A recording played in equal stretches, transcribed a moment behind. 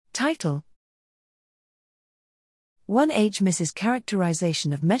Title: 1H-MRS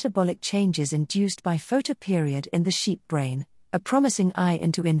characterization of metabolic changes induced by photoperiod in the sheep brain, a promising eye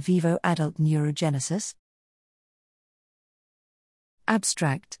into in vivo adult neurogenesis.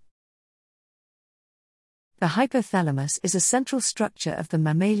 Abstract. The hypothalamus is a central structure of the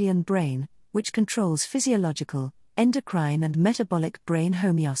mammalian brain, which controls physiological, endocrine and metabolic brain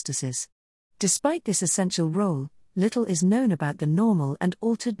homeostasis. Despite this essential role, little is known about the normal and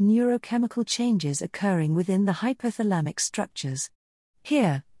altered neurochemical changes occurring within the hypothalamic structures.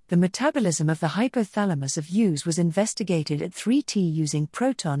 Here, the metabolism of the hypothalamus of ewes was investigated at 3T using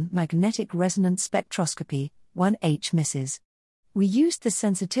proton magnetic resonance spectroscopy, 1H-MRS. We used the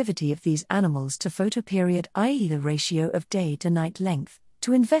sensitivity of these animals to photoperiod, i.e. the ratio of day to night length,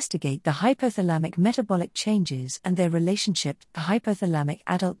 to investigate the hypothalamic metabolic changes and their relationship to hypothalamic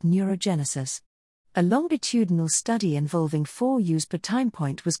adult neurogenesis. A longitudinal study involving 4 ewes per time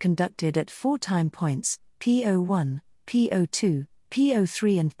point was conducted at 4 time points, P01, P02,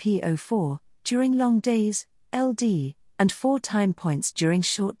 P03 and P04, during long days, LD, and 4 time points during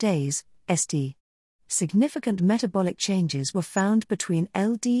short days, ST. Significant metabolic changes were found between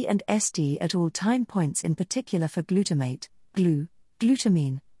LD and ST at all time points, in particular for glutamate, GLU,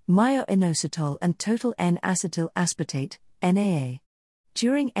 glutamine, myo-inositol and total N-acetyl aspartate, NAA.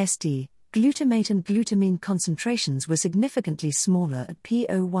 During ST, glutamate and glutamine concentrations were significantly smaller at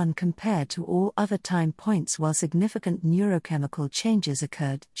P01 compared to all other time points, while significant neurochemical changes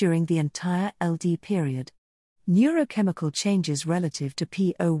occurred during the entire LD period. Neurochemical changes relative to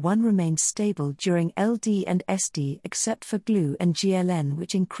P01 remained stable during LD and ST except for GLU and GLN,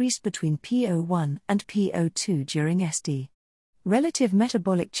 which increased between P01 and P02 during ST. Relative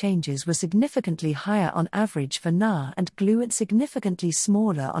metabolic changes were significantly higher on average for NA and GLU and significantly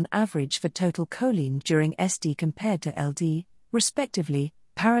smaller on average for total choline during ST compared to LD, respectively,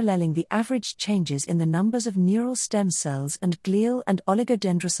 paralleling the average changes in the numbers of neural stem cells and glial and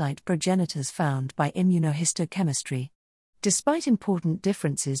oligodendrocyte progenitors found by immunohistochemistry. Despite important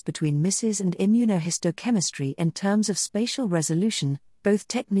differences between MRS and immunohistochemistry in terms of spatial resolution, both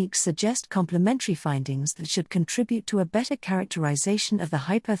techniques suggest complementary findings that should contribute to a better characterization of the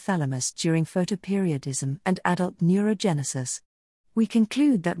hypothalamus during photoperiodism and adult neurogenesis. We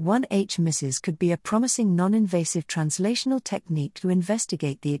conclude that 1H-MRS could be a promising non-invasive translational technique to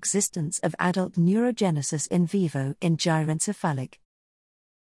investigate the existence of adult neurogenesis in vivo in gyrencephalic